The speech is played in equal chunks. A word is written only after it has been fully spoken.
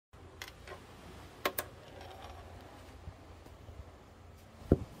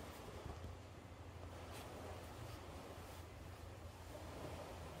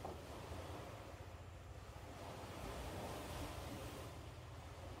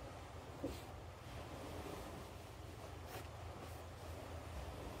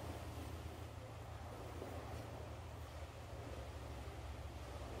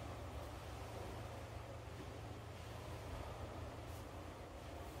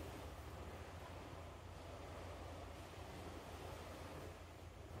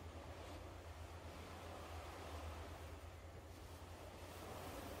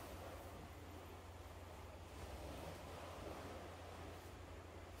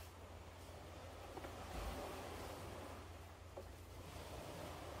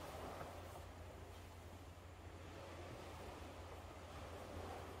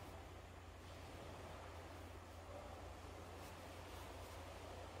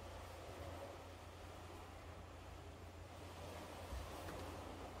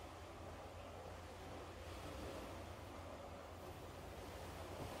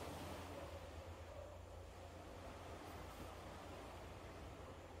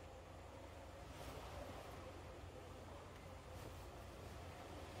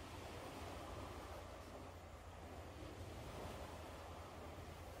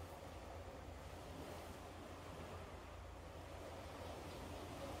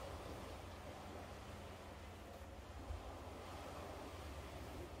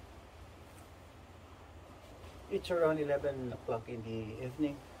It's around 11 o'clock in the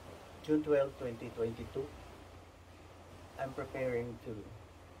evening, June 12, 2022. I'm preparing to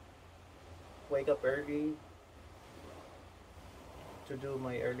wake up early to do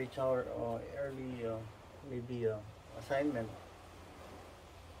my early shower or early maybe assignment.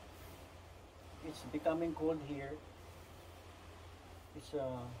 It's becoming cold here. It's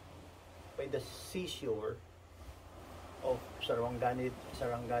by the seashore of Sarangani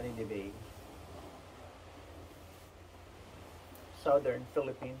de Bay, southern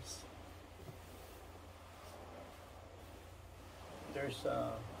Philippines. There's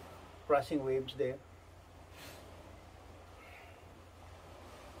crossing waves there.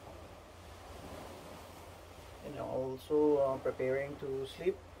 And also preparing to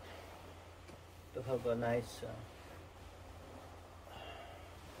sleep, to have a nice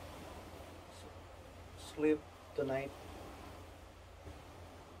sleep tonight.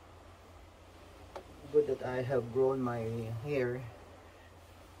 Good that I have grown my hair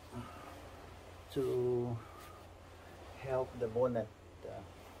to help the bonnet.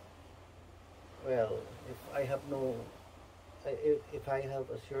 Well, if I have no, if I have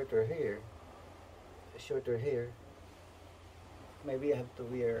a shorter hair, maybe I have to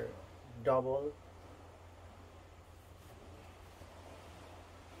wear double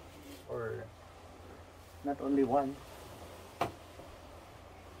or not only one.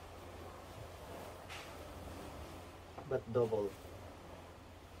 But double.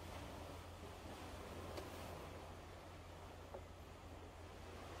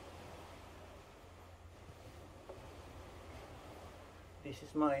 This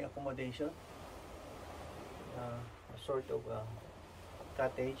is my accommodation, a sort of a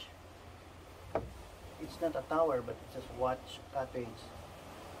cottage. It's not a tower, but it's a watch cottage,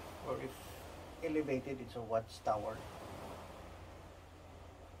 or if elevated, it's a watchtower.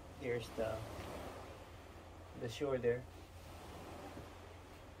 There's the shore there.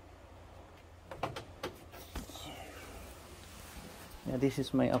 Yeah, this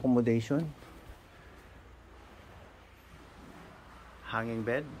is my accommodation. Hanging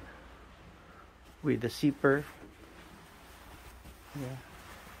bed with the zipper. Yeah,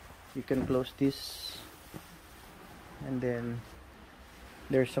 you can close this, and then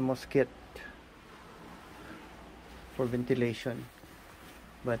there's a mosquito for ventilation,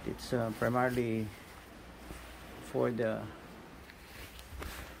 but it's primarily for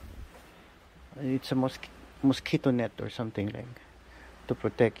it's a mosquito net or something, like to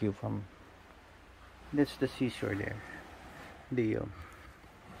protect you from. That's the seashore there.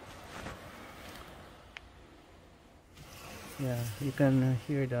 Yeah, you can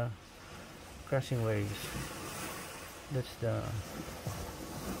hear the crashing waves. That's the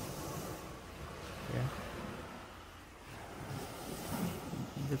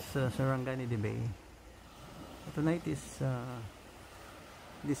that's Sarangani de Bay. Tonight is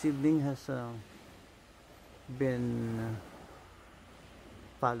this evening has been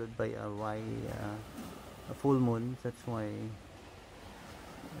followed by a full moon. That's why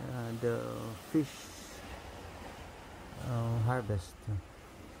the fish harvest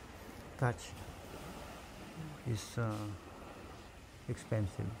catch is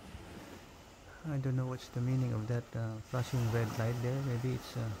expensive. I don't know what's the meaning of that flashing red light there. Maybe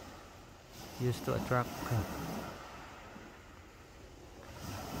it's used to attract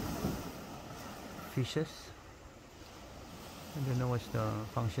fishes. I don't know what's the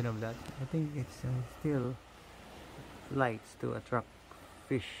function of that. I think it's still lights to attract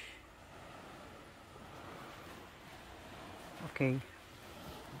fish. Okay,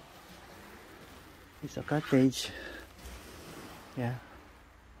 it's a cottage. Yeah.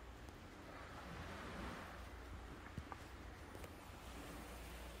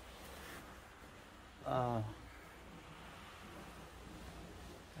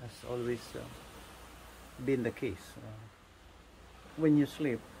 As always been the case, when you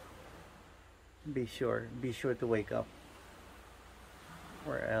sleep, be sure to wake up,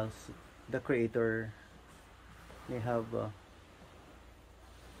 or else the creator may have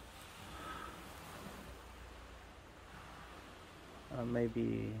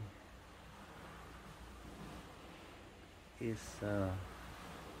maybe is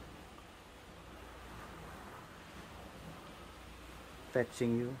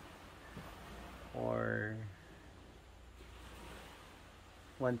fetching you, or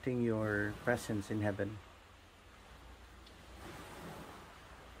wanting your presence in heaven.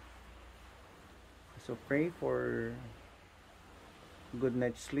 So pray for good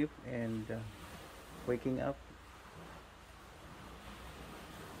night's sleep and waking up,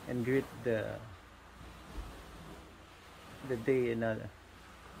 and greet the day in the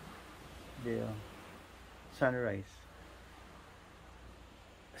sunrise,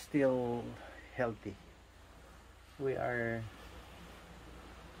 still healthy. We are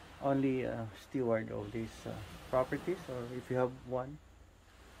only a steward of these properties, or if you have one,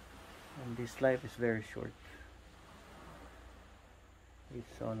 and this life is very short.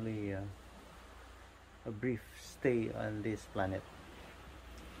 It's only a brief stay on this planet.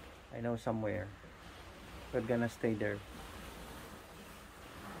 I know somewhere we're gonna stay there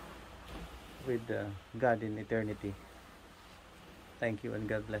with God in eternity. Thank you and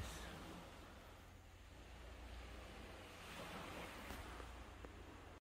God bless.